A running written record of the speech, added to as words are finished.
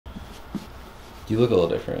You look a little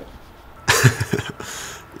different.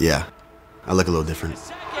 Yeah, I look a little different.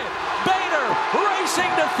 Bader racing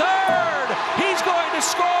to third. He's going to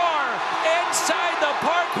score inside the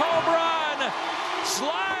park home run.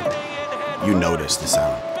 Sliding in head. You notice the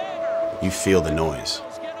sound. You feel the noise.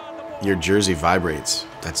 Your jersey vibrates.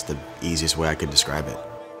 That's the easiest way I could describe it.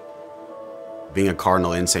 Being a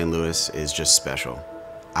Cardinal in St. Louis is just special.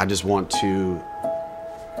 I just want to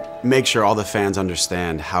make sure all the fans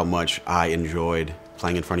understand how much I enjoyed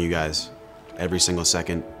playing in front of you guys. Every single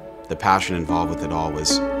second, the passion involved with it all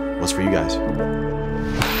was for you guys.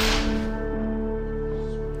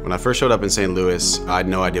 When I first showed up in St. Louis, I had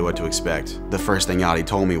no idea what to expect. The first thing Yachty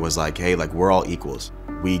told me was like, hey, like we're all equals.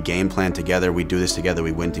 We game plan together, we do this together,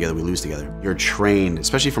 we win together, we lose together. You're trained,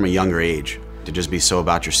 especially from a younger age, to just be so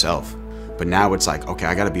about yourself. But now it's like, okay,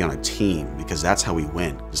 I gotta be on a team because that's how we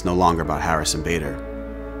win. It's no longer about Harris and Bader.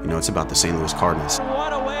 You know, it's about the St. Louis Cardinals.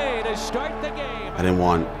 What a way to start the game. I didn't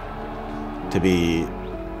want to be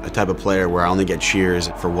a type of player where I only get cheers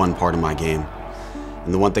for one part of my game.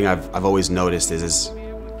 And the one thing I've always noticed is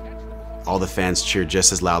all the fans cheer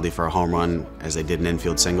just as loudly for a home run as they did an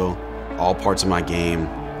infield single. All parts of my game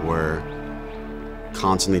were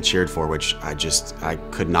constantly cheered for, which I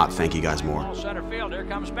could not thank you guys more. Center field, here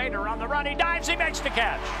comes Bader on the run. He dives, he makes the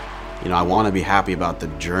catch. You know, I want to be happy about the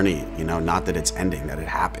journey, you know, not that it's ending, that it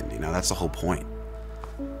happened, you know, that's the whole point.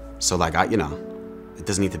 So like, you know, it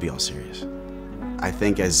doesn't need to be all serious. I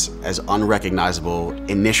think as unrecognizable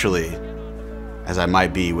initially as I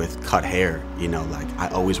might be with cut hair, you know, like I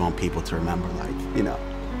always want people to remember like, you know,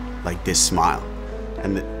 like this smile.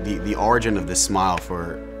 And the origin of this smile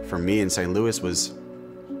for me in St. Louis was,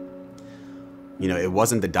 you know, it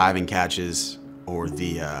wasn't the diving catches or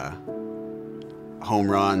the home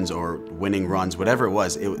runs or winning runs, whatever it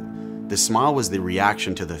was. The smile was the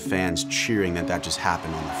reaction to the fans cheering that just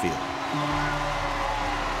happened on the field.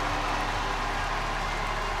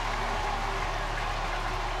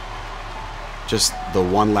 Just the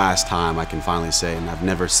one last time I can finally say, and I've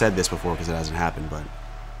never said this before because it hasn't happened, but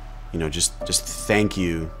you know, just thank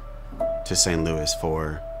you to St. Louis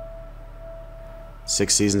for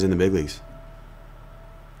 6 seasons in the big leagues.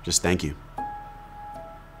 Just thank you.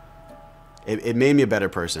 It made me a better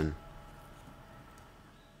person.